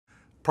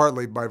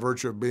partly by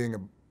virtue of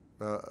being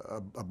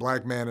a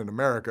black man in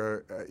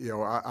America,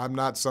 I'm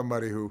not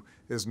somebody who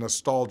is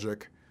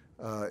nostalgic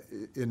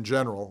in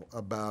general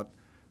about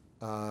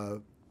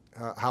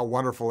how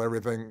wonderful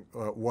everything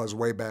was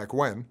way back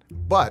when.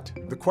 But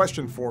the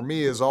question for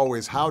me is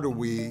always, how do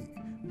we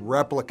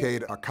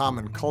replicate a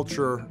common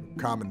culture,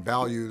 common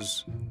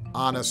values,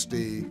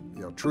 honesty,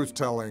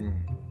 truth-telling,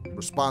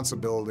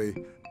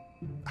 responsibility?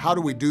 How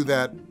do we do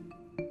that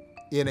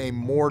in a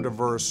more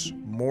diverse,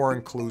 more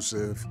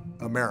inclusive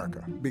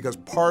America? Because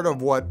part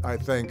of what I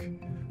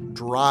think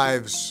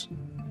drives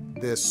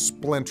this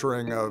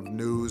splintering of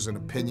news and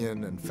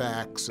opinion and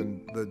facts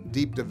and the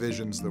deep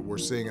divisions that we're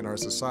seeing in our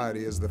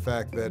society is the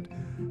fact that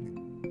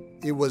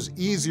it was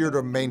easier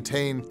to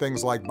maintain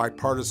things like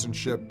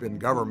bipartisanship in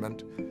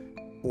government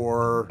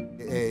or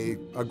a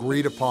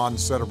agreed upon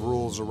set of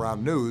rules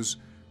around news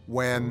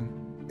when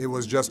it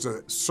was just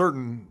a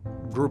certain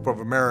group of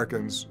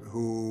Americans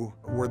who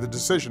were the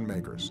decision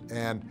makers.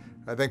 And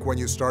I think when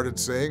you started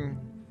seeing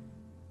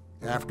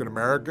African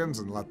Americans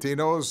and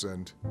Latinos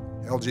and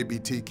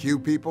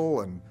LGBTQ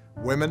people and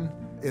women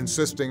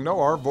insisting, no,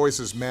 our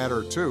voices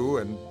matter too,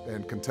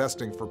 and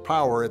contesting for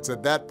power, it's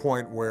at that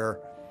point where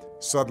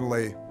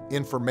suddenly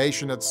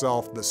information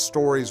itself, the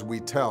stories we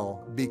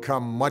tell,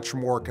 become much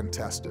more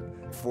contested.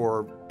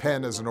 For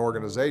PEN as an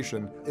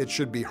organization, it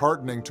should be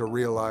heartening to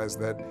realize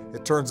that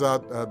it turns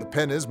out the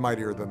pen is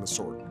mightier than the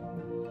sword.